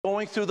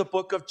Going through the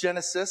book of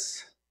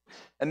Genesis,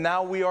 and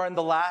now we are in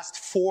the last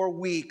 4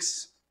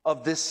 weeks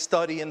of this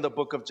study in the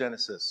book of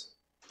Genesis.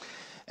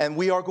 And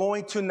we are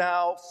going to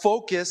now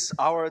focus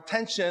our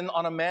attention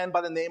on a man by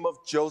the name of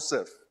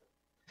Joseph.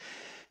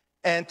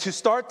 And to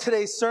start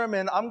today's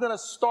sermon, I'm going to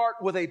start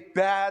with a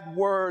bad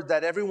word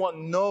that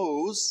everyone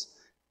knows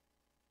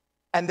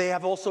and they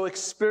have also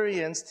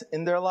experienced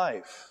in their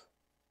life.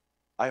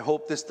 I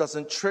hope this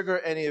doesn't trigger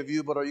any of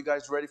you, but are you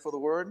guys ready for the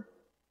word?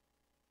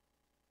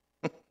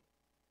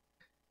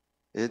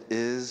 It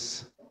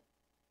is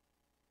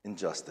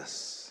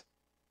injustice.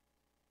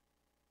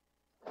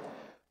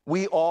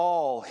 We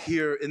all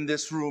here in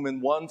this room,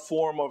 in one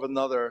form or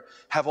another,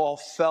 have all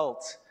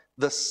felt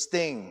the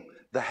sting,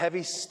 the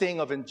heavy sting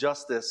of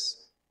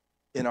injustice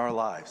in our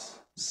lives,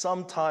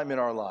 sometime in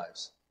our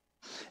lives.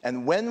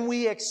 And when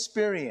we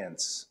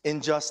experience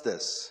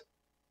injustice,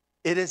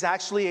 it is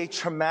actually a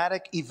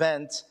traumatic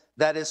event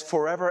that is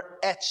forever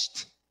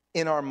etched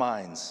in our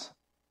minds.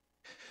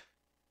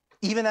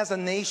 Even as a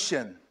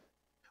nation,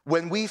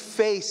 when we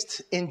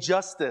faced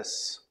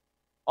injustice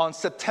on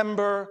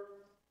September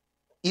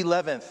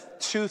 11th,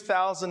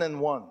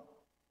 2001,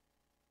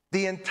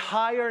 the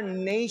entire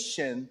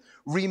nation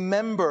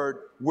remembered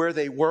where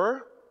they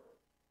were,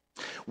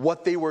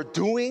 what they were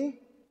doing,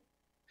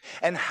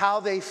 and how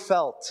they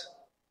felt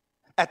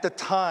at the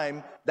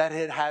time that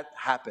it had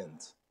happened.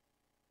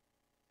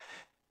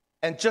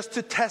 And just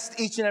to test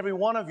each and every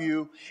one of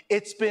you,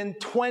 it's been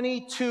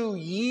 22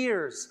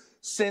 years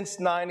since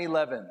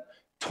 9/11.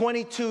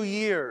 22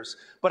 years.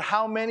 But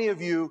how many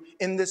of you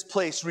in this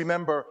place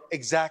remember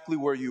exactly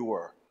where you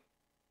were?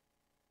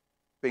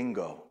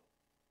 Bingo.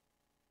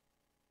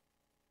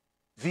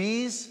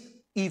 These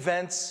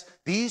events,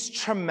 these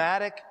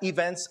traumatic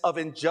events of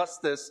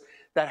injustice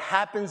that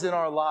happens in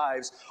our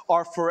lives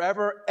are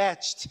forever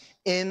etched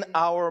in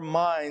our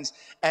minds.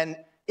 And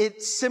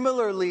it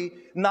similarly,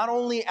 not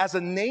only as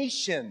a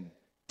nation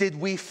did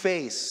we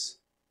face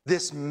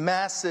this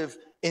massive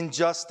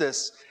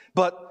injustice,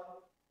 but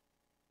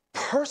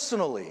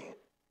personally,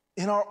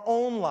 in our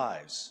own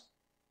lives,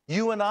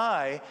 you and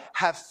I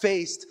have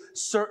faced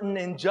certain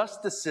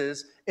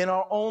injustices in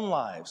our own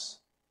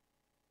lives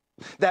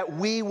that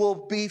will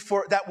be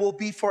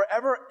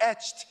forever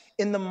etched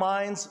in the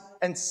minds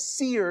and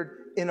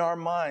seared in our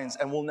minds,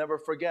 and we'll never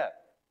forget.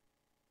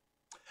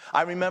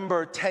 I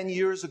remember 10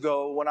 years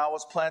ago when I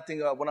was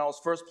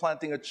first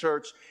planting a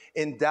church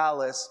in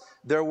Dallas,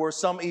 there were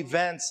some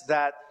events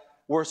that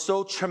were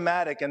so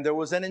traumatic, and there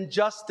was an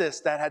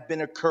injustice that had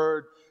been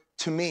occurred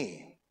to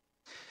me.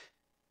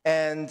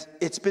 And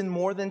it's been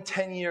more than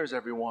 10 years,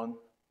 everyone,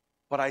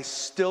 but I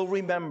still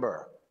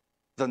remember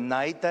the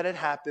night that it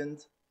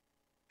happened.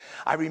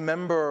 I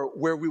remember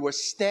where we were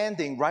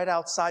standing right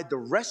outside the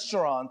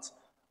restaurant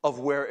of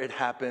where it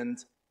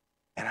happened,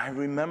 and I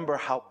remember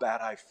how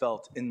bad I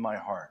felt in my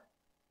heart.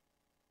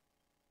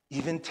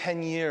 Even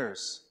 10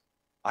 years,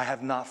 I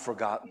have not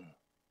forgotten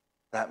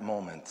that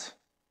moment.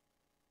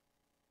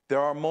 There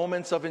are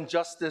moments of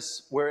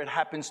injustice where it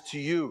happens to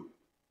you,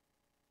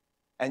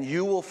 and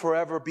you will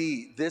forever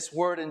be, this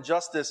word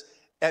injustice,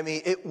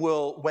 it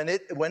will, when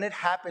it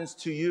happens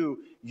to you,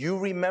 you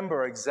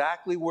remember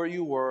exactly where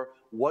you were,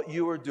 what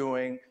you were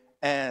doing,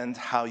 and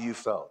how you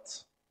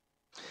felt.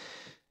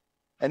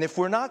 And if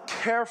we're not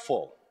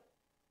careful,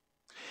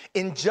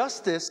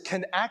 injustice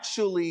can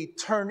actually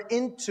turn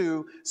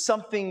into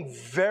something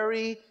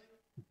very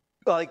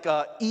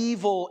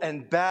evil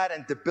and bad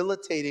and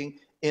debilitating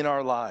in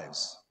our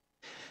lives.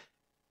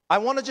 I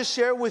want to just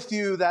share with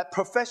you that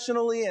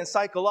professionally and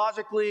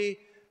psychologically,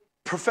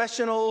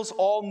 professionals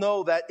all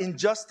know that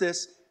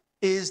injustice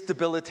is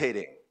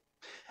debilitating.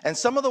 And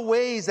some of the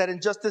ways that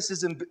injustice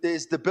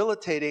is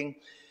debilitating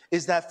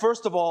is that,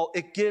 first of all,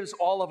 it gives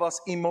all of us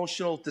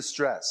emotional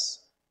distress.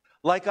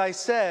 Like I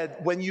said,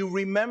 when you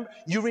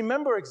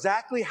remember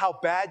exactly how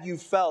bad you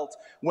felt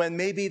when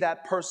maybe a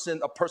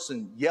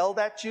person yelled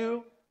at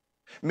you,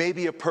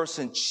 maybe a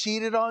person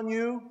cheated on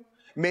you,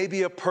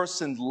 maybe a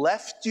person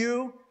left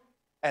you,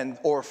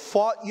 or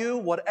fought you,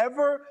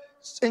 whatever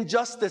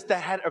injustice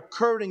that had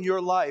occurred in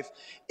your life,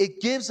 it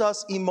gives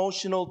us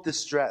emotional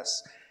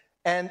distress.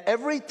 And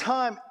every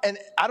time, and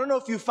I don't know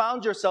if you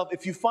find yourself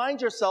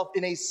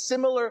in a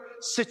similar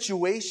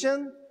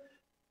situation,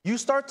 you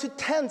start to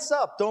tense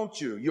up,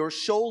 don't you? Your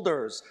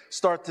shoulders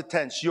start to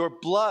tense, your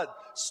blood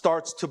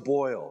starts to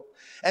boil.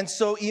 And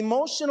so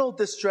emotional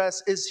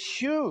distress is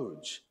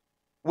huge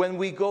when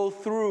we go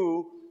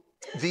through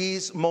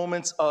these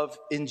moments of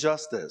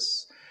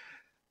injustice.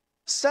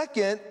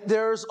 Second,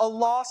 there's a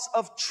loss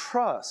of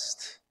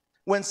trust.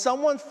 When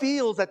someone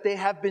feels that they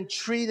have been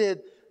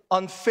treated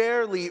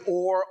unfairly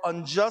or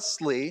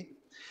unjustly,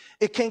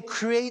 it can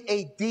create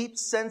a deep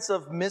sense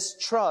of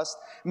mistrust,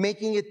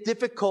 making it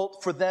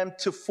difficult for them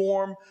to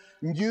form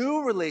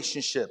new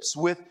relationships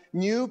with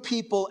new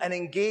people and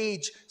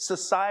engage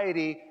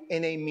society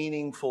in a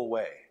meaningful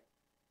way.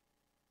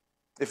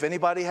 If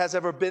anybody has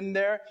ever been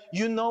there,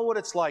 you know what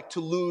it's like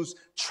to lose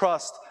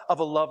trust of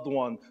a loved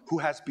one who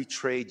has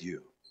betrayed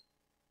you.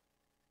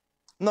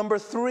 Number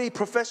 3,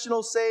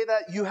 professionals say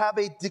that you have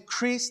a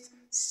decreased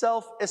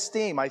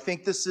self-esteem. I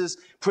think this is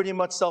pretty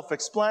much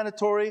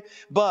self-explanatory,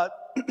 but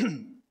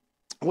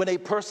when a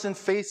person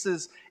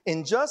faces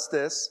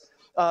injustice,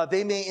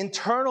 they may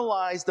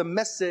internalize the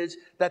message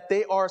that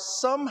they are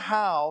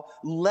somehow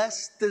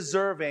less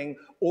deserving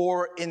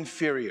or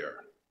inferior.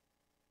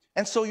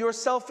 And so your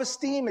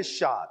self-esteem is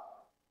shot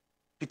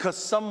because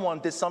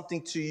someone did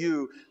something to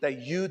you that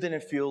you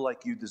didn't feel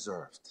like you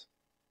deserved.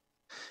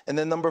 And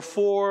then number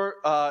 4,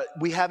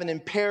 we have an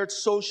impaired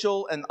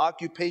social and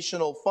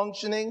occupational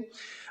functioning.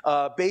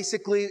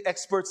 Basically,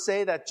 experts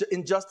say that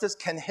injustice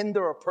can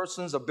hinder a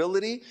person's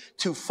ability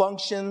to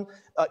function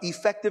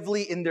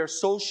effectively in their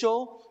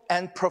social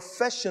and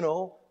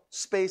professional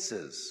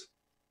spaces.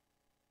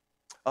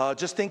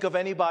 Just think of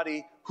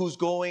anybody who's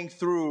going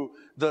through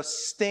the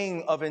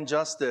sting of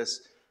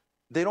injustice.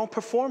 They don't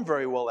perform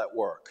very well at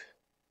work.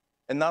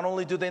 And not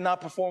only do they not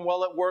perform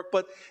well at work,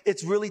 but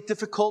it's really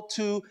difficult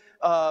to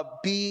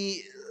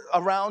be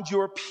around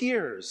your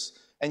peers.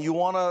 And you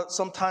want to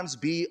sometimes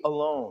be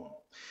alone,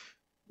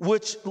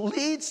 which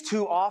leads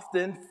to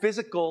often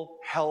physical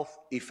health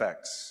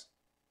effects.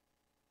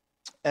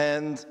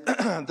 And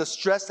the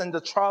stress and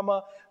the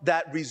trauma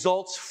that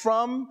results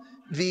from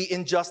the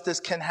injustice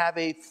can have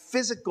a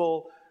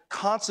physical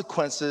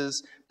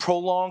consequences.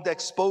 Prolonged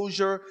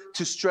exposure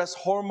to stress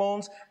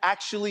hormones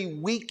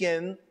actually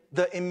weaken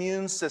the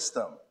immune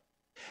system.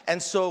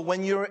 And so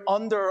when you're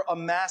under a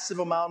massive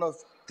amount of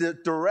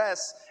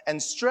duress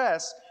and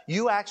stress,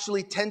 you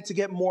actually tend to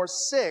get more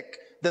sick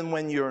than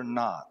when you're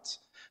not.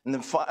 And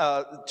then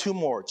 2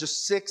 more,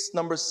 just 6,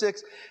 number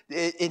 6,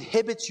 it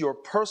inhibits your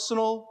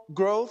personal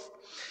growth.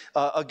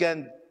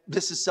 Again,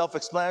 this is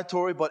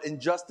self-explanatory, but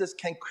injustice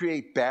can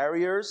create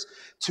barriers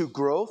to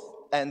growth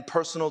and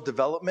personal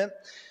development.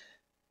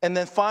 And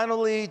then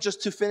finally,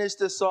 just to finish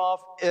this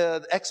off,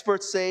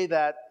 experts say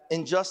that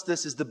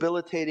injustice is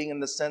debilitating in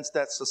the sense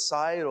that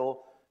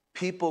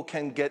people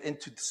can get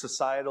into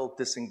societal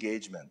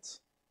disengagement.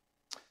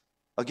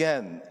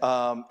 Again,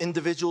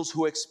 individuals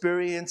who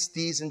experience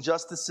these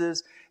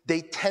injustices,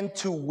 they tend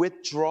to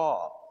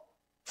withdraw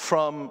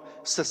from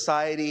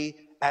society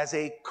as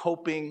a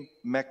coping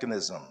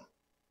mechanism.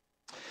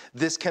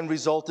 This can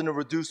result in a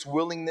reduced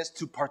willingness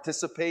to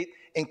participate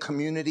in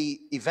community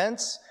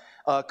events,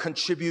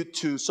 contribute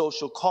to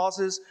social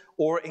causes,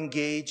 or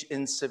engage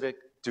in civic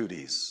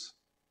duties.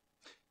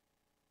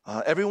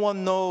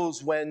 Everyone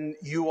knows when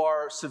you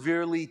are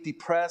severely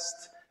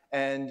depressed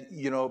and,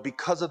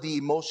 because of the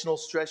emotional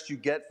stress you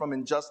get from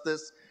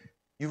injustice,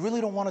 you really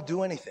don't want to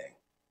do anything.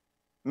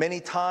 Many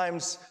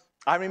times,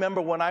 I remember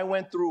when I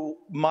went through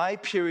my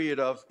period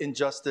of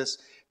injustice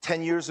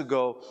 10 years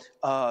ago,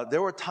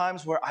 there were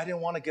times where I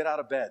didn't want to get out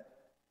of bed.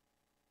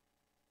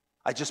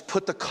 I just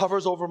put the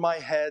covers over my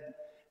head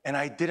and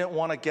I didn't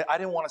want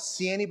to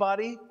see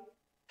anybody.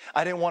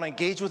 I didn't want to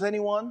engage with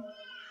anyone.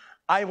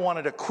 I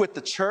wanted to quit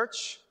the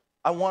church.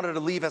 I wanted to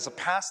leave as a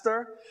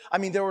pastor. I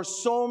mean, there were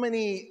so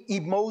many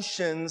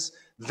emotions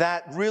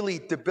that really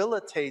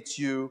debilitates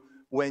you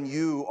when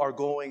you are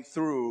going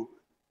through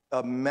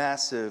a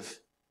massive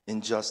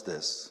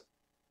injustice.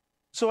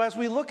 So as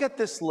we look at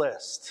this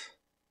list,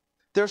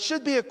 there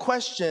should be a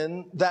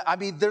question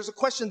there's a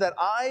question that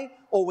I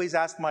always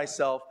ask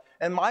myself,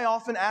 and I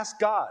often ask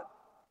God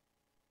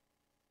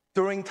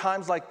during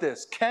times like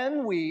this.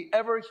 Can we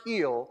ever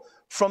heal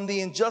from the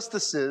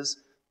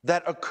injustices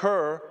that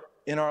occur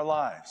in our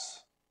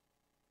lives?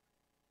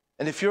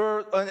 And if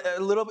you're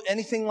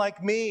anything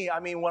like me,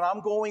 when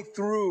I'm going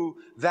through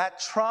that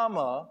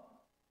trauma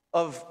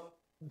of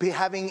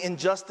having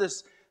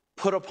injustice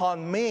put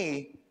upon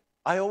me,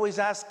 I always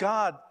ask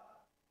God,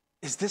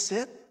 is this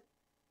it?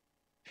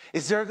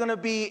 Is there going to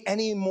be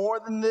any more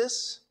than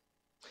this?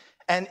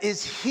 And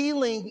is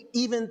healing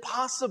even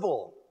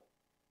possible?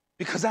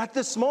 Because at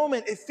this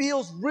moment, it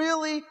feels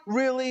really,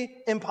 really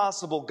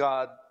impossible,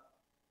 God,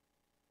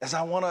 as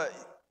I want to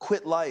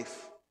quit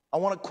life. I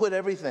want to quit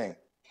everything.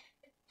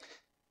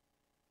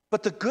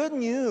 But the good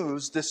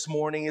news this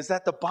morning is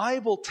that the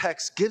Bible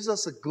text gives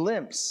us a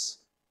glimpse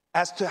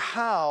as to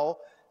how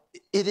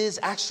it is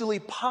actually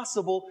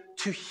possible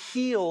to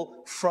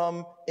heal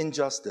from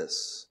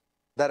injustice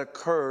that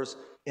occurs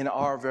in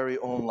our very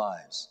own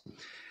lives.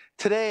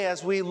 Today,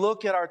 as we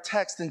look at our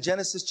text in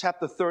Genesis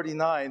chapter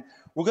 39,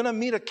 we're going to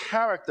meet a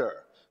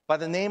character by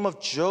the name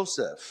of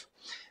Joseph,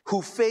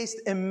 who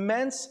faced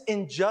immense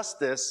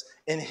injustice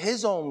in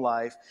his own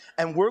life,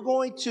 and we're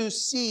going to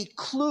see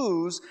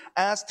clues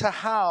as to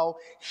how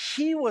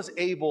he was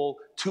able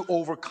to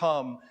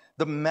overcome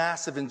the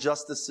massive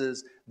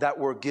injustices that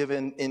were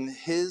given in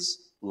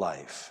his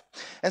life.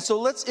 And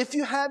so if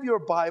you have your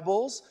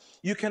Bibles,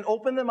 you can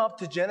open them up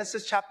to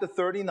Genesis chapter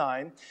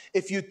 39.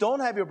 If you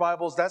don't have your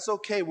Bibles, that's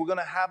okay. We're going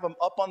to have them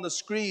up on the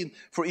screen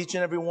for each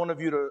and every one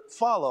of you to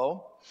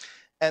follow.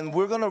 And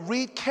we're going to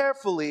read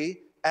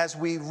carefully as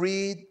we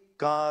read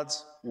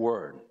God's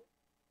word.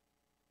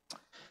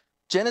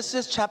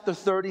 Genesis chapter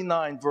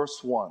 39, verse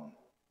 1.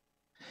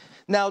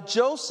 Now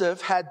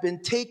Joseph had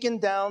been taken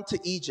down to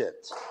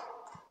Egypt,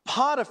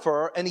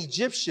 Potiphar, an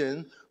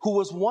Egyptian who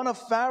was one of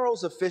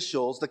Pharaoh's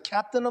officials, the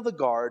captain of the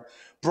guard,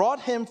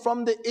 brought him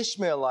from the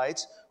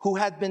Ishmaelites who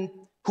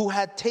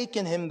had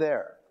taken him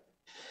there.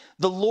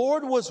 The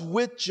Lord was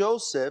with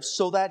Joseph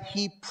so that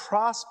he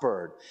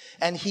prospered,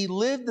 and he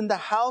lived in the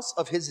house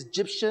of his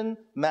Egyptian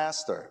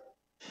master.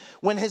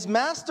 When his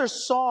master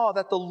saw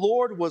that the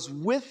Lord was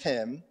with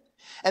him,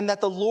 and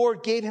that the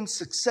Lord gave him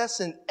success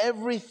in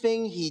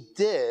everything he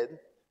did,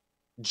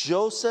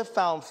 Joseph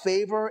found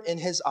favor in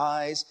his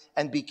eyes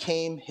and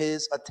became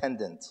his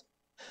attendant.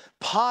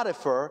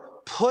 Potiphar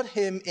put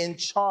him in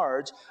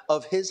charge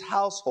of his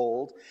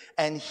household,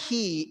 and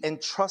he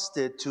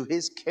entrusted to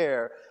his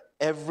care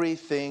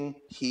everything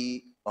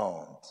he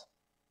owned.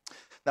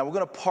 Now we're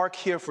going to park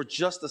here for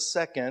just a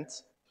second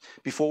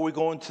before we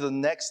go into the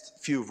next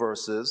few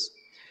verses.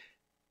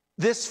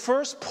 This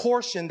first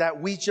portion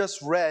that we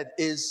just read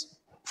is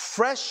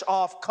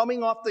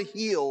coming off the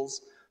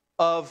heels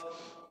of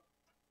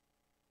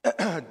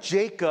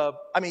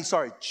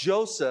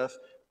Joseph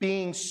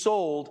being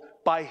sold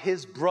by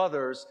his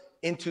brothers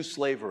into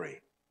slavery.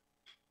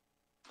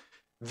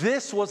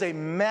 This was a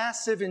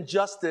massive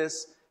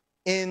injustice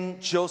in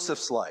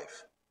Joseph's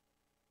life.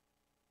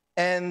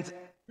 And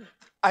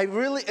I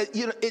really,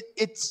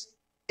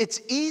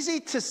 it's easy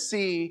to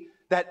see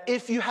that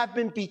if you have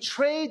been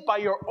betrayed by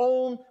your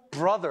own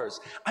brothers,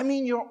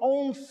 your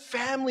own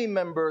family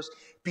members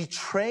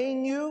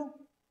betraying you,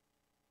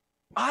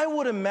 I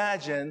would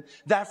imagine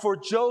that for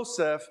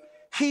Joseph,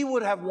 he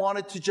would have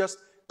wanted to just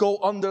go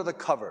under the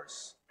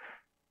covers.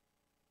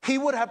 He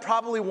would have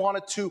probably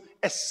wanted to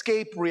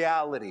escape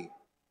reality.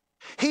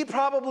 He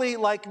probably,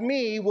 like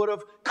me, would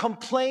have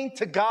complained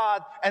to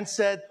God and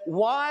said,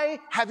 "Why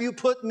have you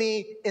put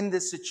me in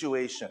this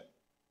situation?"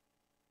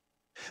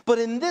 But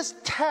in this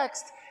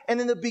text, and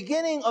in the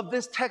beginning of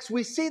this text,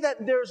 we see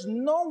that there's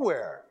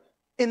nowhere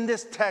in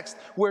this text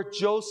where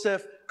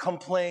Joseph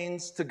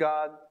complains to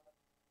God.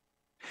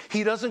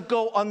 He doesn't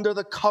go under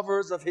the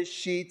covers of his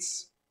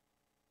sheets,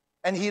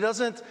 and he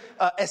doesn't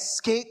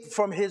escape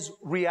from his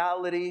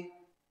reality.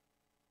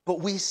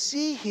 But we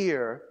see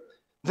here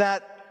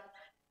that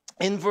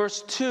in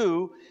verse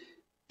 2,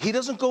 he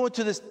doesn't go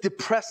into this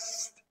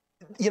depressed,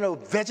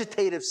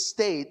 vegetative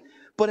state,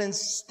 but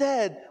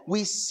instead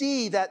we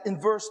see that in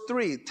verse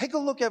 3, take a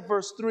look at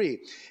verse 3.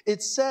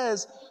 It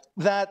says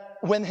that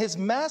when his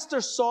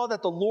master saw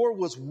that the Lord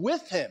was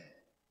with him,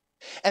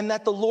 and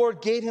that the Lord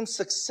gave him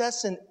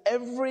success in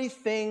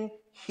everything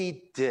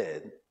he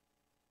did,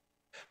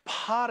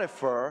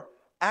 Potiphar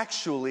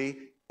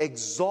actually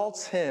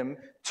exalts him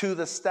to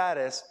the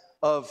status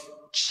of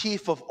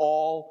chief of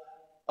all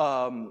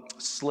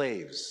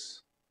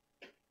slaves.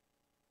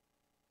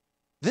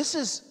 This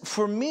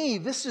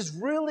is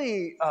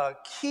really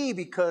key,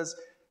 because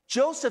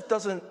Joseph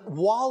doesn't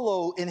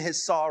wallow in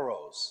his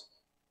sorrows.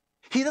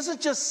 He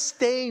doesn't just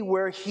stay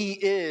where he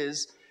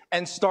is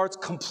and starts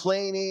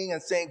complaining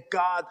and saying,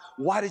 "God,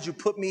 why did you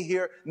put me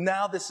here?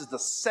 Now this is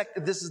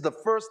the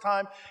first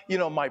time,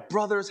 my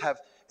brothers have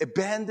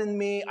abandoned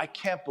me. I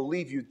can't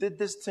believe you did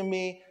this to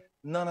me."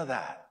 None of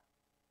that.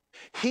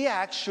 He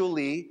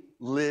actually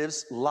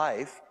lives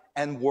life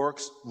and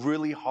works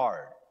really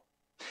hard.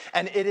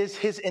 And it is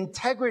his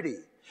integrity.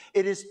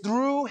 It is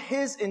through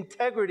his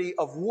integrity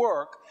of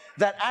work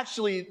that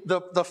actually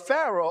the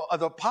Pharaoh,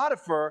 the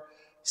Potiphar,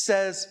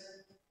 says,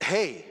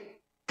 "Hey,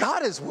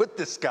 God is with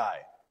this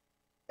guy.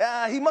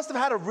 He must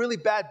have had a really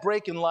bad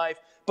break in life,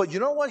 but you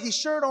know what? He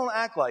sure don't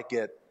act like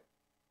it.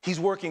 He's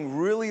working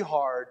really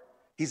hard.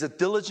 He's a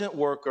diligent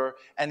worker,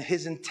 and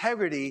his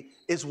integrity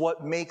is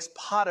what makes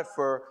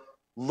Potiphar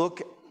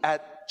look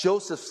at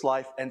Joseph's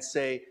life and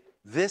say,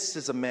 this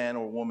is a man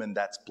or woman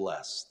that's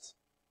blessed."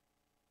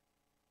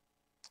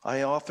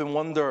 I often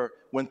wonder,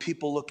 when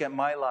people look at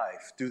my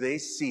life, do they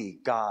see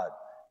God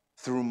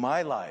through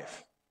my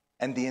life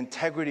and the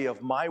integrity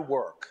of my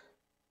work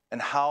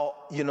and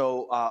how,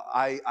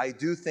 I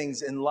do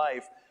things in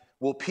life?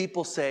 Will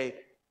people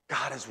say,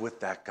 "God is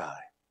with that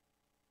guy"?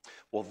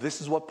 Well,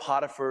 this is what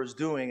Potiphar is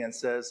doing, and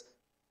says,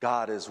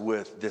 God is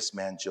with this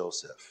man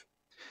Joseph.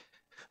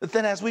 But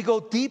then as we go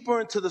deeper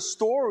into the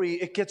story,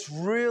 it gets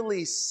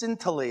really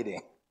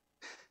scintillating.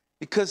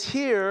 Because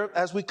here,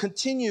 as we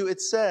continue,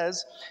 it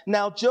says,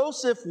 "Now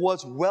Joseph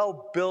was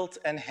well built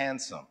and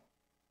handsome.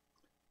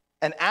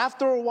 And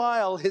after a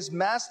while, his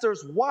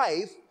master's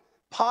wife,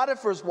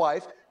 Potiphar's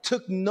wife,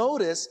 took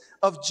notice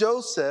of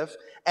Joseph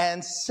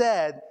and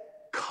said,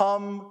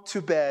 'Come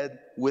to bed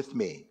with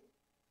me.'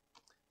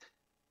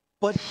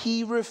 But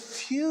he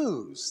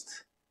refused.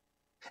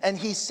 And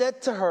he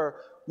said to her,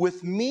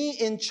 'With me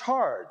in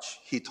charge,'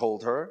 he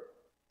told her,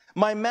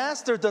 'my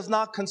master does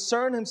not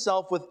concern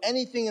himself with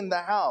anything in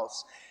the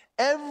house.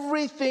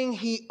 Everything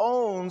he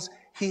owns,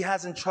 he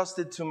has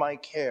entrusted to my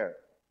care.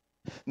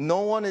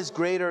 No one is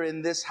greater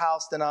in this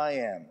house than I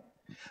am.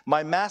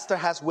 My master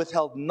has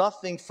withheld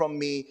nothing from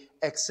me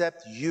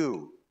except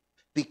you,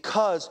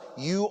 because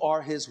you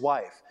are his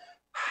wife.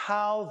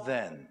 How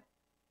then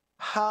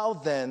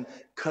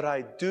could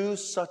I do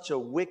such a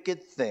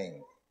wicked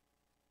thing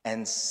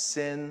and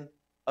sin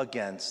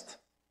against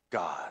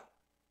God.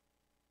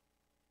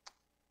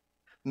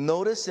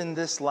 Notice in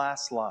this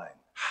last line,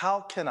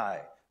 how can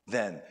I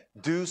then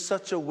do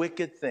such a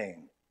wicked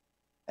thing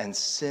and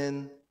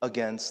sin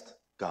against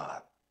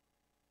God?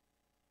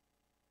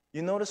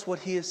 You notice what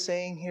he is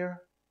saying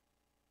here?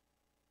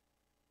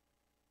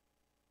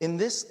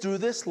 Through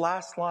this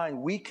last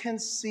line, we can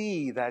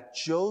see that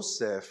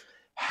Joseph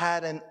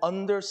had an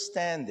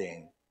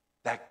understanding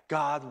that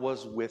God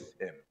was with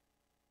him.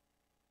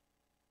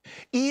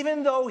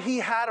 Even though he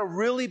had a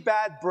really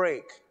bad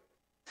break,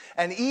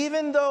 and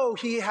even though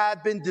he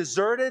had been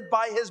deserted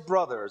by his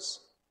brothers,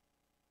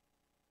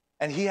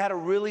 and he had a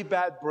really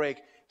bad break,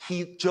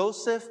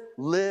 Joseph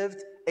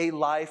lived a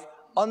life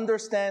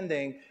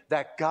understanding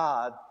that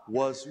God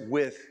was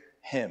with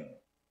him.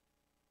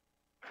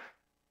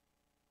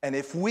 And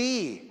if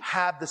we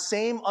have the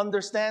same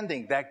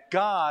understanding that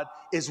God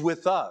is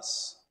with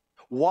us,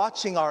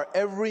 watching our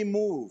every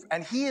move,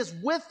 and he is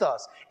with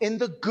us in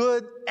the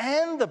good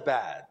and the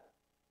bad,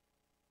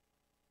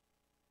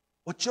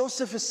 what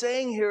Joseph is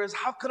saying here is,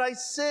 how could I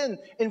sin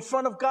in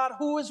front of God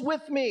who is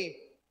with me?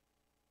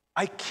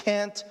 I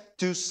can't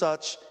do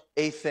such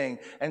a thing.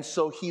 And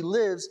so he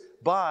lives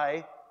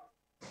by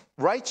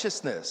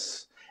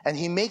righteousness, and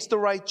he makes the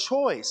right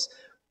choice.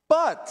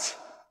 But,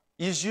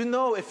 as you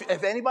know,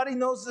 if anybody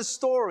knows this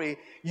story,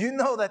 you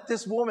know that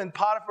this woman,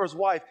 Potiphar's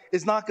wife,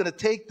 is not going to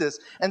take this.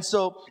 And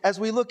so, as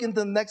we look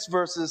into the next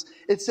verses,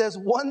 it says,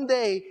 one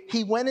day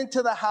he went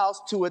into the house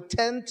to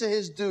attend to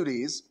his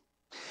duties,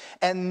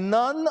 and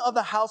none of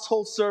the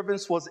household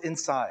servants was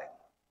inside.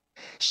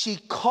 She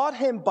caught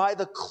him by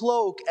the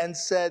cloak and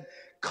said,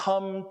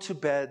 "Come to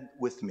bed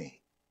with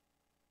me."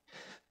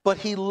 But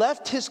he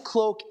left his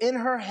cloak in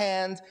her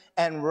hand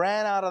and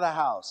ran out of the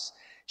house.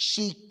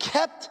 She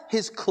kept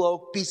his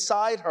cloak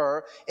beside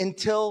her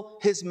until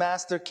his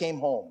master came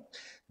home.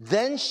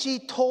 Then she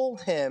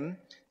told him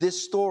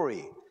this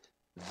story: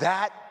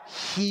 "That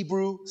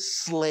Hebrew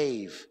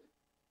slave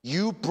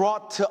you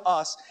brought to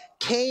us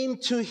came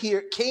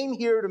here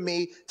to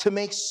me to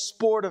make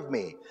sport of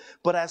me.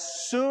 But as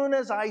soon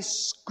as I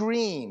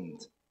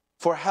screamed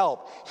for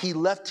help, he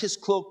left his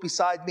cloak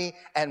beside me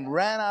and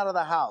ran out of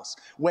the house.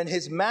 When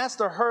his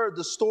master heard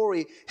the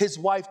story, his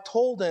wife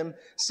told him,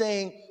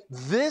 saying,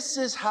 'This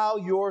is how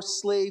your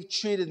slave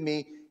treated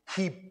me.'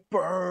 He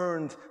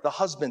burned," the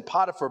husband,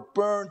 Potiphar,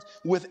 burned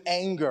with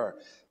anger.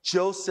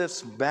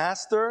 Joseph's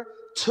master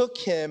took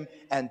him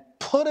and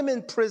put him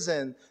in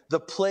prison, the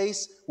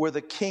place where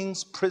the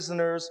king's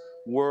prisoners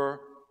were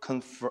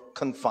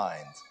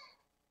confined.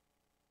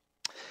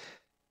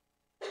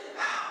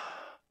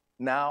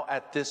 Now,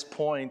 at this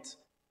point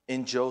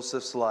in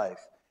Joseph's life,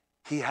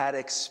 he had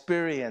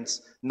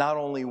experienced not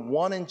only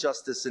one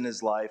injustice in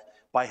his life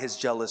by his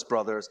jealous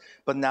brothers,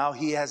 but now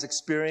he has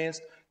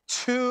experienced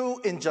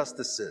two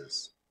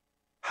injustices.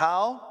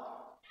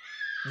 How?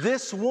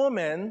 This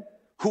woman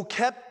who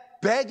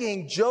kept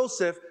begging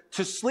Joseph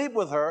to sleep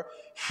with her,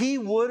 he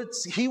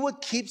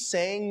would keep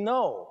saying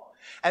no.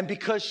 And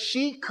because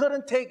she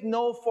couldn't take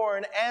no for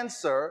an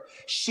answer,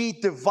 she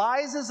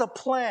devises a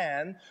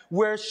plan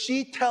where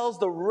she tells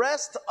the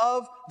rest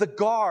of the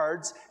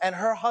guards and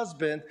her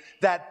husband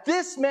that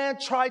this man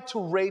tried to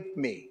rape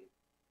me.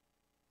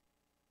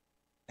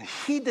 And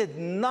he did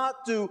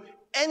not do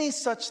any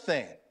such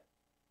thing.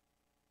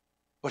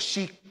 But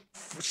she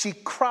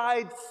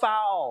cried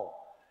foul.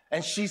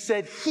 And she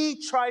said,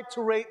 he tried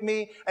to rape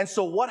me. And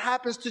so what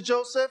happens to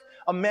Joseph?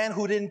 A man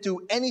who didn't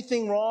do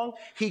anything wrong,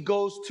 he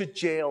goes to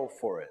jail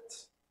for it.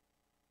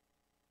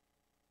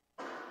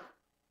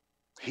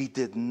 He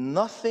did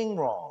nothing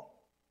wrong,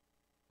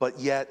 but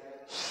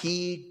yet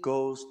he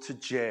goes to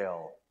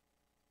jail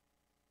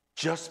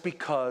just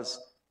because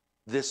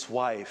this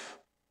wife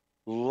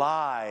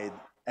lied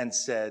and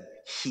said,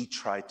 he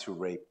tried to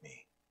rape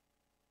me.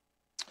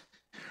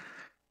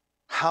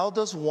 How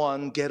does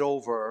one get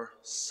over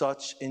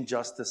such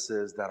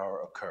injustices that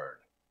are occurred?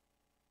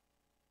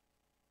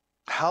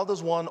 How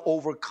does one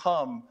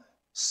overcome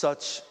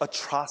such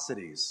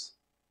atrocities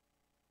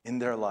in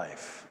their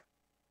life?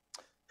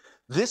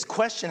 This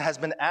question has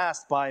been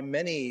asked by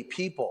many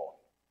people,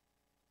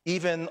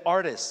 even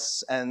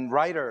artists and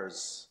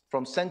writers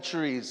from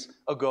centuries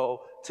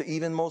ago to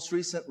even most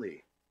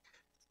recently.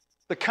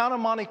 The Count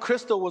of Monte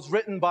Cristo was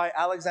written by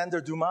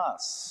Alexander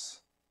Dumas.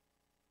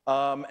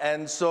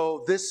 And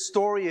so this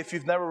story, if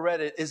you've never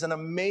read it, is an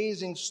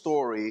amazing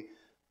story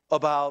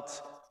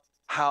about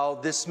how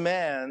this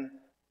man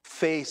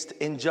faced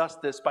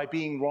injustice by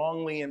being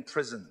wrongly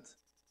imprisoned.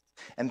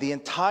 And the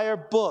entire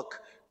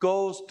book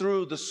goes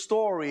through the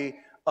story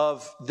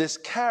of this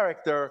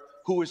character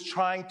who is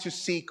trying to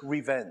seek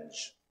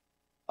revenge.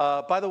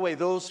 By the way,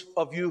 those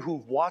of you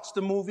who've watched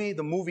the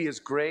movie is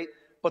great,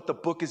 but the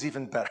book is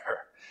even better.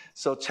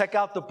 So check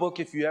out the book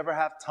if you ever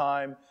have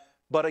time.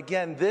 But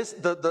again,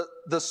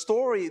 the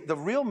story, the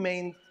real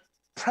main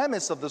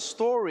premise of the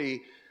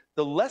story,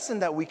 the lesson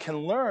that we can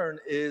learn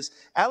is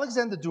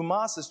Alexander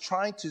Dumas is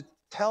trying to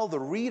tell the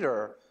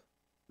reader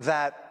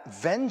that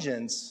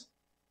vengeance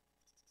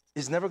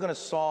is never going to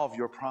solve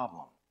your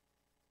problem.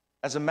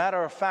 As a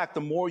matter of fact,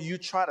 the more you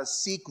try to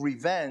seek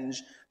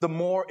revenge, the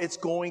more it's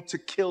going to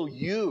kill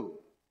you.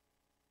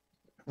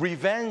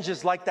 Revenge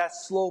is like that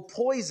slow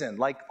poison,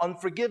 like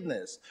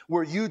unforgiveness,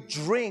 where you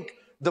drink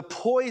the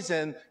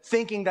poison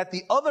thinking that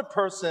the other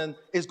person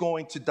is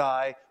going to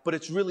die, but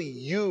it's really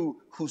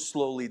you who's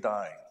slowly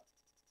dying.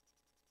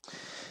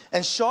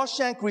 And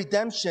Shawshank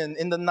Redemption,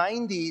 in the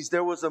 90s,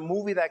 there was a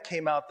movie that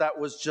came out that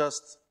was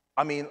just,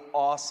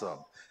 awesome.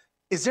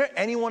 Is there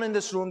anyone in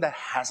this room that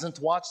hasn't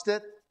watched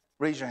it?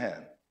 Raise your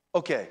hand.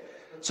 Okay,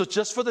 so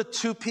just for the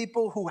 2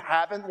 people who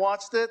haven't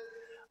watched it,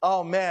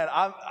 oh man,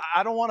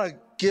 I don't want to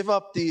give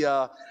up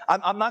the,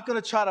 I'm not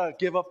going to try to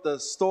give up the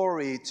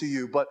story to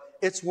you, but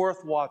it's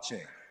worth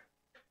watching.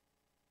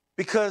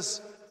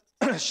 Because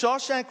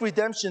Shawshank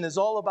Redemption is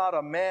all about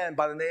a man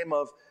by the name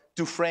of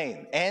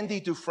Dufresne, Andy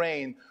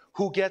Dufresne,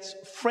 who gets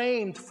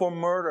framed for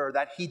murder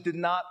that he did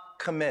not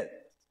commit.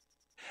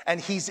 And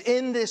he's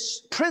in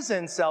this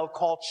prison cell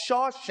called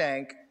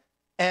Shawshank,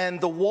 and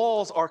the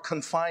walls are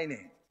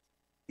confining.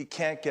 He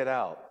can't get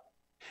out.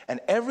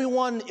 And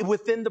everyone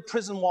within the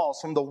prison walls,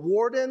 from the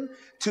warden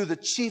to the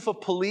chief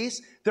of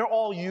police, they're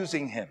all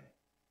using him.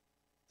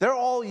 They're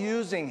all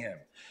using him.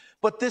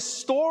 But this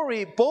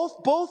story,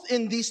 both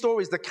in these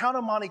stories, the Count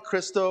of Monte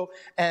Cristo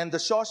and the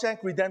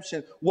Shawshank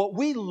Redemption, what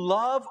we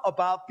love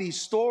about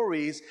these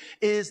stories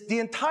is the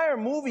entire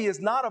movie is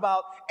not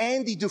about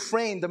Andy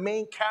Dufresne, the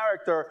main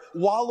character,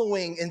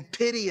 wallowing in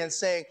pity and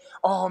saying,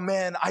 oh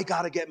man, I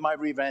gotta get my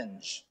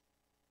revenge.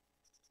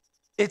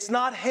 It's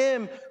not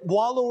him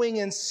wallowing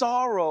in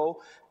sorrow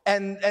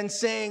and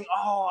saying,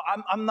 oh,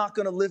 I'm not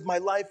gonna live my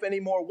life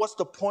anymore. What's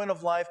the point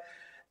of life?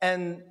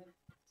 And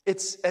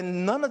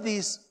none of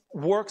these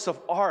works of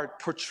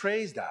art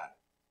portrays that.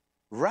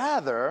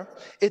 Rather,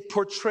 it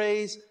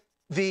portrays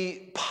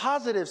the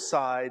positive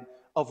side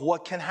of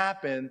what can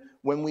happen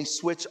when we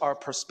switch our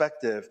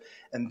perspective.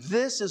 And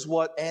this is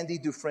what Andy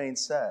Dufresne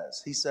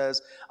says. He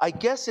says, I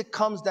guess it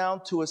comes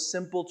down to a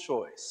simple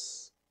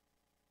choice.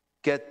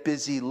 Get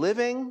busy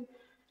living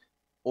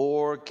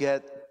or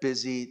get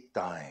busy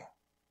dying.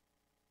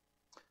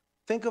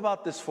 Think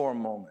about this for a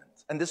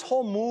moment. And this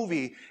whole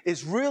movie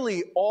is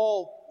really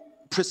all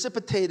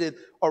precipitated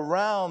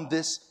around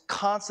this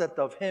concept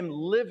of him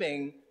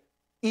living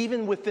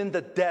even within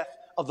the death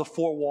of the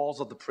 4 walls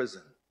of the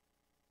prison.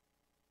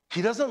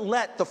 He doesn't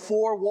let the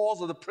 4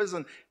 walls of the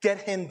prison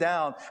get him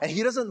down, and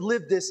he doesn't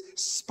live this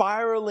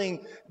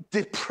spiraling,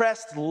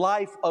 depressed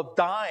life of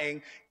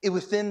dying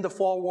within the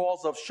 4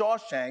 walls of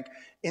Shawshank.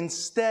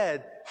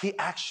 Instead, he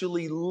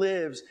actually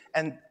lives,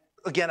 and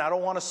again, I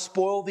don't want to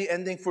spoil the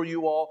ending for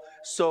you all,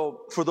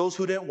 so for those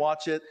who didn't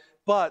watch it,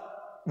 but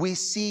we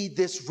see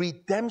this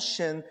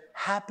redemption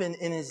happen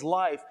in his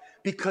life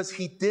because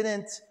he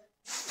didn't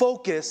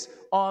focus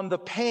on the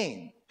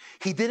pain.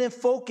 He didn't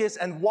focus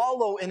and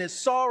wallow in his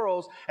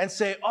sorrows and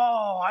say,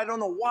 oh, I don't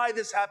know why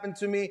this happened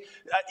to me.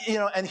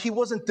 And he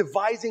wasn't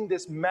devising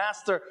this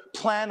master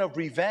plan of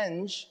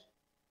revenge.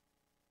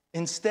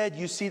 Instead,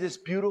 you see this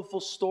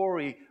beautiful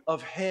story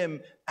of him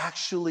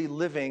actually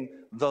living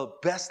the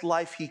best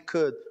life he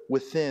could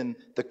within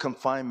the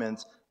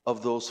confinement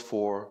of those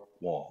 4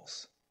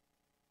 walls.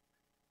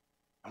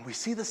 And we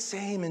see the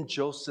same in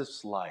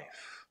Joseph's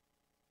life.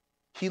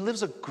 He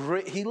lives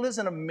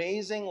an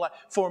amazing life.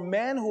 For a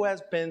man who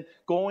has been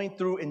going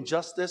through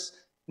injustice,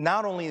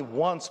 not only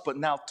once, but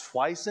now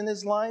twice in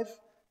his life,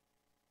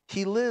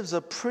 he lives a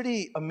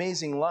pretty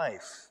amazing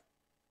life.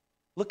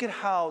 Look at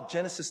how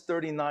Genesis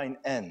 39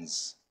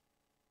 ends.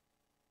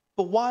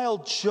 But while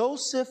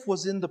Joseph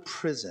was in the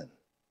prison,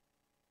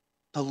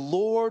 the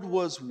Lord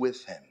was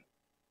with him.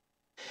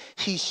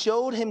 He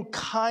showed him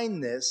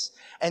kindness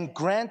and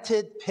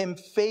granted him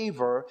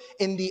favor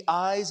in the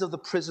eyes of the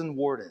prison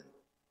warden.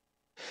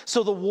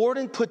 So the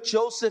warden put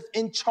Joseph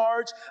in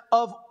charge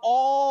of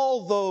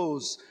all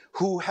those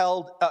who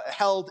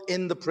held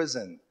in the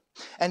prison.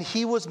 And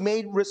he was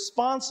made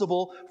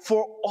responsible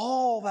for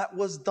all that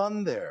was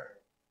done there.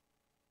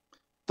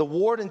 The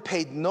warden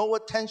paid no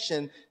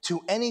attention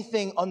to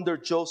anything under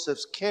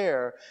Joseph's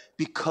care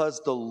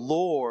because the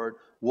Lord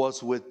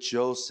was with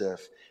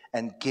Joseph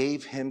and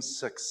gave him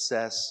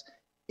success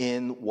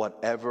in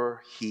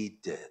whatever he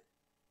did.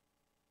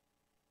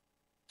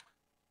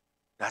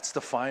 That's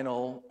the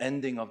final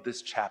ending of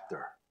this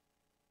chapter.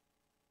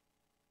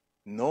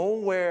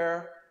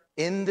 Nowhere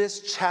in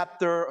this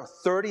chapter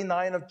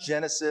 39 of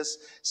Genesis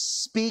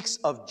speaks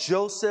of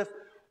Joseph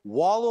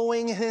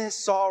wallowing in his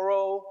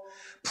sorrow,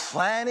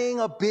 planning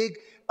a big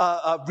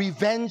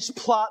revenge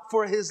plot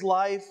for his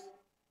life,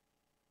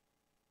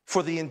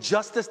 for the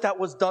injustice that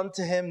was done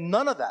to him.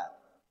 None of that.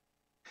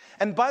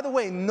 And by the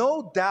way,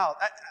 no doubt,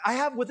 I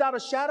have without a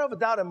shadow of a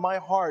doubt in my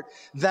heart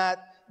that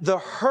the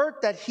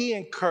hurt that he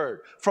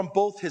incurred from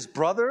both his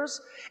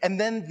brothers and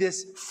then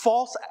this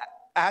false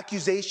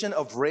accusation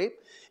of rape,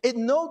 it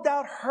no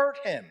doubt hurt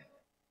him.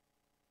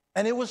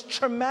 And it was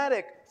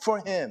traumatic for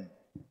him.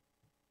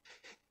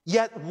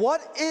 Yet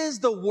what is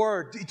the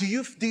word? Do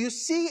you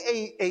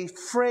see a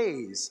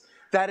phrase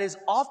that is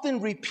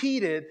often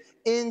repeated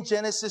in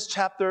Genesis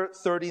chapter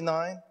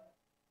 39?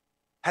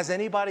 Has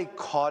anybody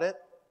caught it?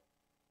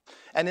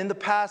 And in the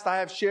past, I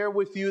have shared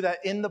with you that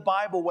in the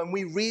Bible, when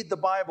we read the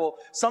Bible,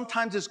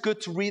 sometimes it's good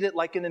to read it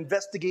like an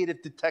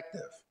investigative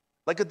detective,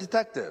 like a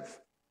detective.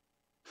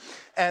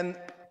 And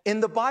in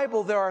the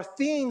Bible, there are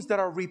themes that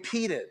are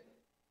repeated.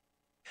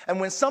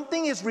 And when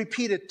something is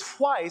repeated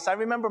twice, I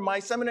remember my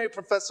seminary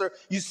professor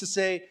used to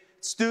say,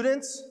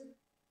 students,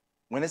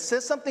 when it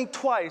says something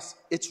twice,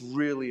 it's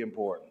really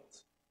important.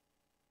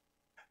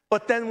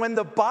 But then when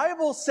the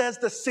Bible says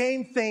the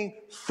same thing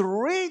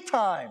 3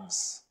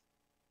 times,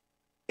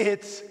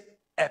 it's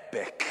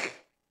epic.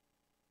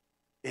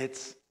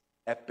 It's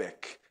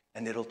epic,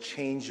 and it'll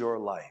change your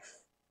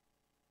life.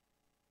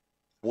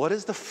 What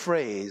is the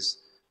phrase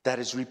that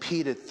is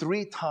repeated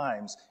 3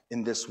 times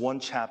in this one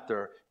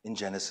chapter in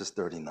Genesis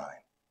 39?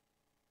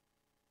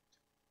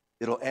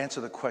 It'll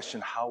answer the question,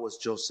 how was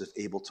Joseph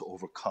able to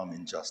overcome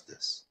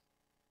injustice?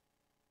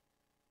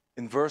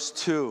 In verse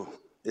 2,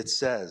 it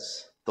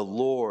says, the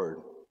Lord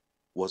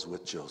was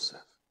with Joseph.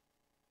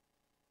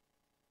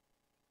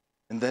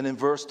 And then in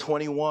verse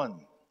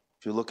 21,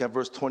 if you look at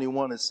verse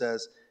 21, it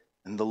says,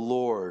 and the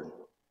Lord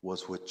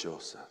was with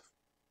Joseph.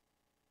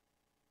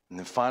 And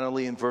then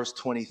finally in verse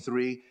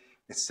 23,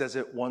 it says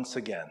it once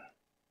again,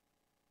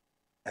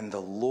 and the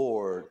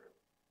Lord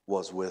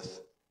was with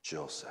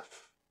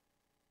Joseph.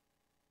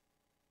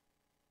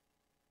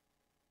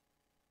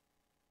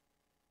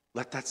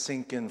 Let that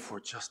sink in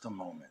for just a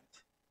moment.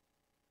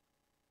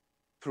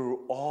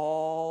 Through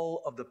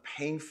all of the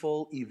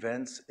painful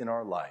events in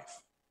our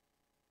life,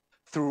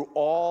 through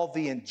all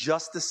the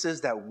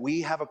injustices that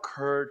we have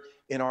occurred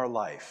in our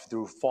life,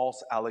 through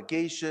false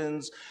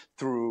allegations,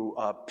 through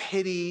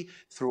pity,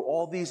 through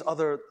all these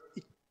other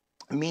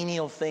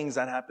menial things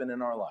that happen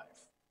in our life,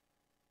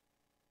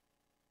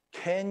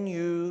 can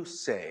you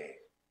say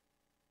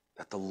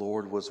that the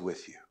Lord was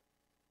with you?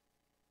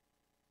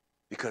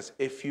 Because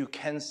if you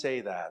can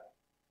say that,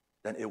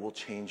 then it will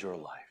change your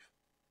life.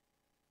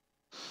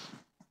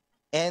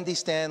 Andy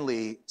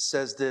Stanley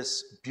says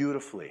this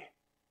beautifully.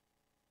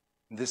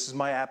 This is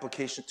my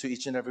application to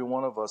each and every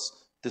one of us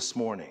this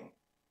morning.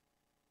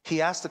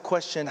 He asked the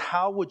question,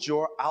 how would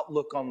your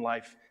outlook on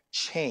life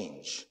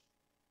change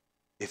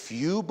if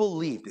you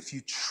believed, if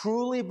you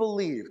truly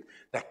believed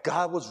that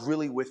God was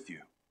really with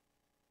you?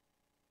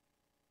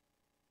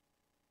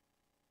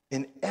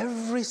 In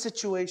every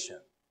situation,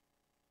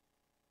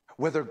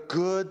 whether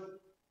good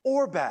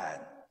or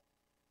bad,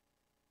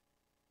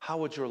 how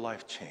would your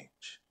life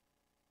change?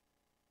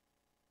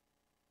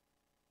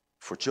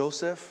 For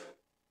Joseph,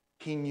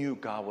 he knew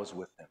God was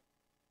with him.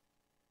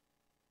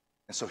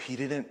 And so he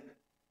didn't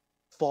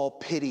fall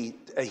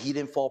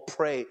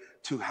prey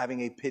to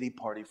having a pity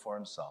party for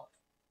himself.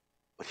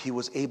 But he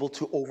was able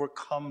to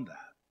overcome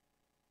that.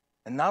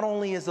 And not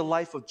only is the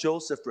life of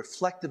Joseph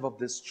reflective of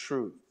this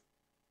truth,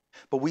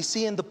 but we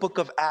see in the book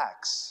of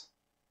Acts,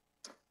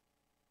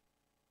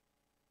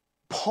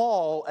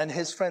 Paul and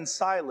his friend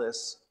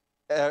Silas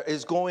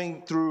is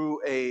going through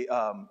a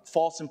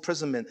false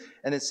imprisonment.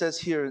 And it says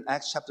here in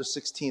Acts chapter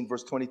 16,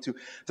 verse 22,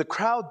 the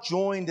crowd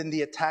joined in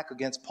the attack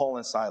against Paul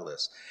and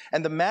Silas.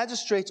 And the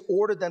magistrates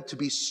ordered them to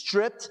be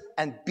stripped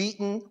and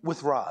beaten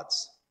with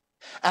rods.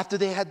 After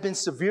they had been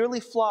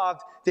severely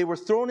flogged, they were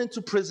thrown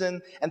into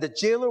prison, and the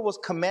jailer was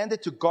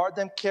commanded to guard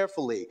them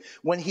carefully.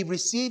 When he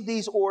received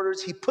these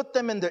orders, he put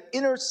them in the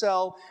inner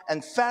cell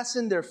and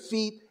fastened their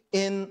feet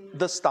in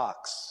the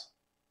stocks.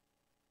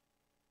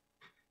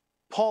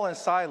 Paul and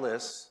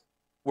Silas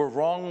were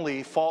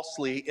wrongly,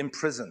 falsely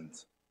imprisoned.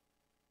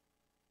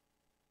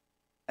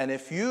 And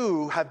if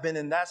you have been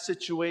in that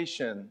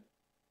situation,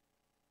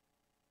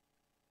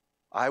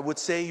 I would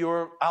say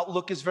your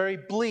outlook is very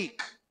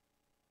bleak.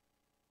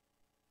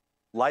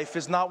 Life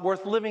is not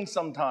worth living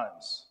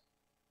sometimes,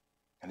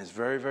 and it's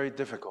very, very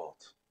difficult.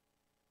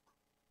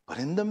 But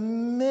in the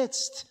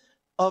midst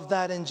of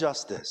that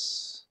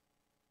injustice,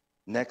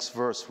 next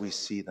verse we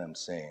see them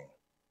saying,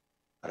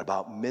 at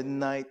about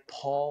midnight,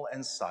 Paul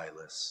and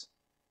Silas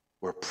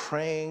were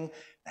praying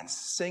and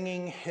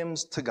singing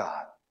hymns to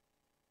God,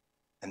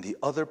 and the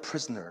other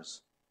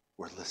prisoners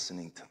were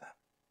listening to them.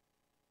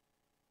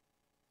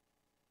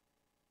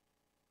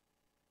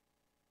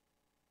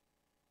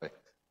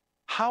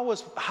 How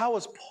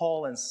was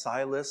Paul and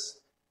Silas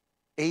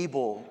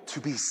able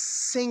to be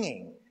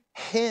singing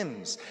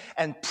hymns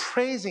and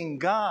praising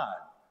God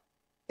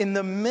in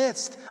the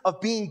midst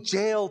of being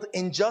jailed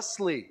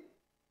unjustly?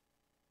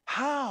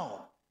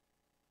 How?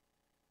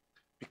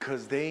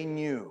 Because they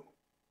knew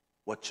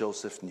what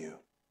Joseph knew.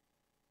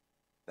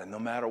 That no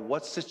matter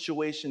what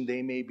situation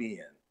they may be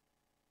in,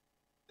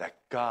 that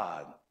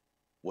God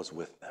was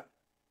with them.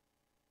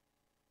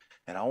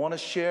 And I want to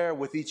share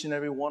with each and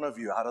every one of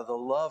you, out of the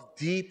love,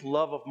 deep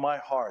love of my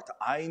heart,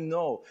 I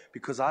know,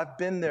 because I've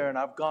been there and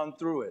I've gone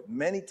through it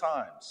many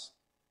times,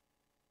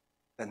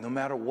 that no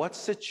matter what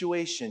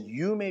situation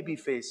you may be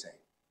facing,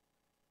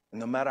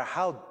 and no matter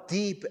how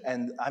deep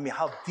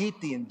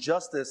the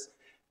injustice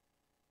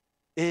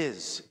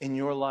is in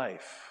your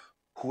life,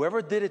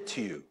 whoever did it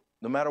to you,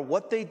 no matter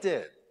what they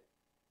did,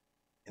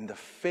 in the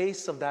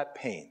face of that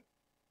pain,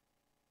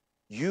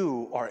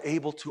 you are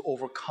able to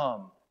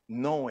overcome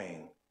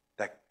knowing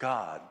that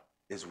God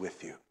is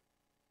with you.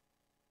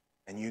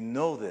 And you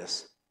know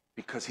this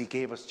because he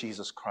gave us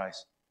Jesus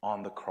Christ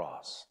on the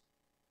cross.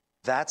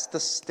 That's the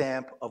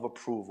stamp of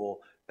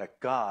approval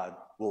that God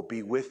will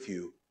be with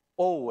you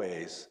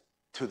always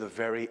to the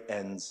very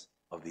ends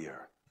of the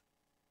earth.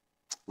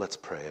 Let's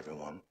pray,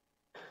 everyone.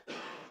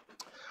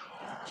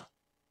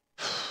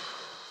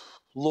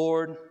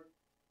 Lord,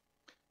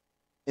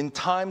 in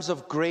times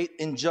of great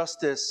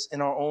injustice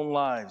in our own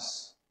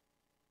lives,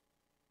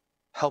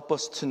 help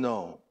us to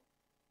know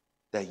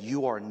that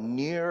you are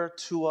nearer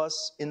to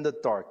us in the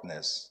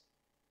darkness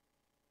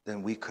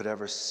than we could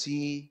ever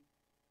see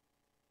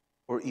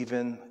or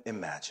even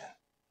imagine.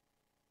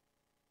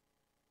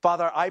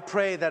 Father, I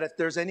pray that if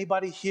there's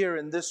anybody here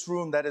in this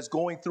room that is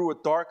going through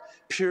a dark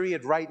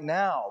period right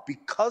now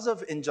because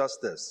of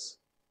injustice,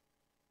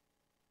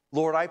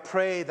 Lord, I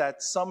pray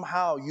that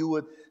somehow you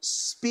would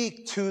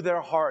speak to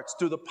their hearts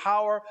through the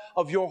power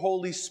of your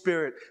Holy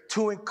Spirit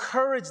to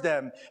encourage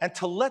them and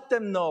to let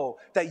them know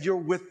that you're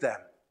with them,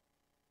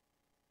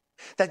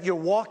 that you're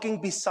walking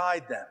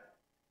beside them.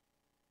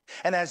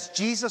 And as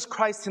Jesus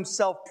Christ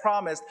himself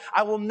promised,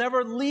 I will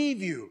never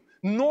leave you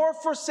nor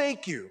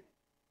forsake you.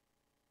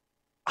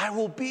 I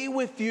will be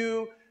with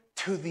you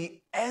to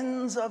the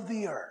ends of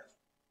the earth.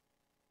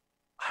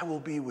 I will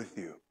be with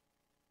you.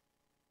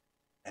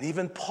 And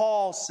even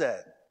Paul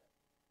said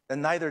that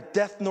neither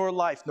death nor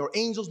life, nor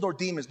angels nor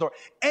demons, nor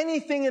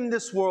anything in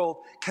this world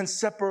can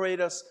separate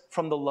us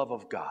from the love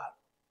of God.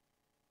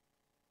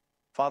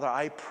 Father,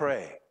 I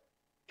pray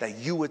that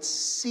you would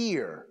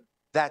sear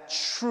that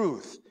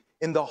truth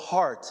in the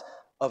heart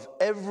of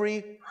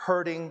every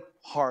hurting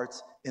heart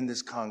in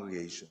this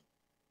congregation.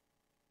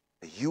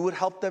 That you would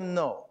help them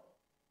know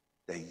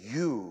that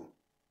you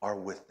are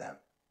with them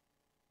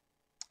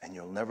and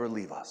you'll never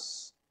leave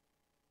us.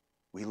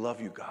 We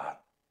love you, God.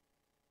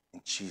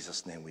 In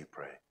Jesus' name we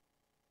pray.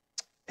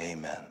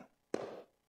 Amen.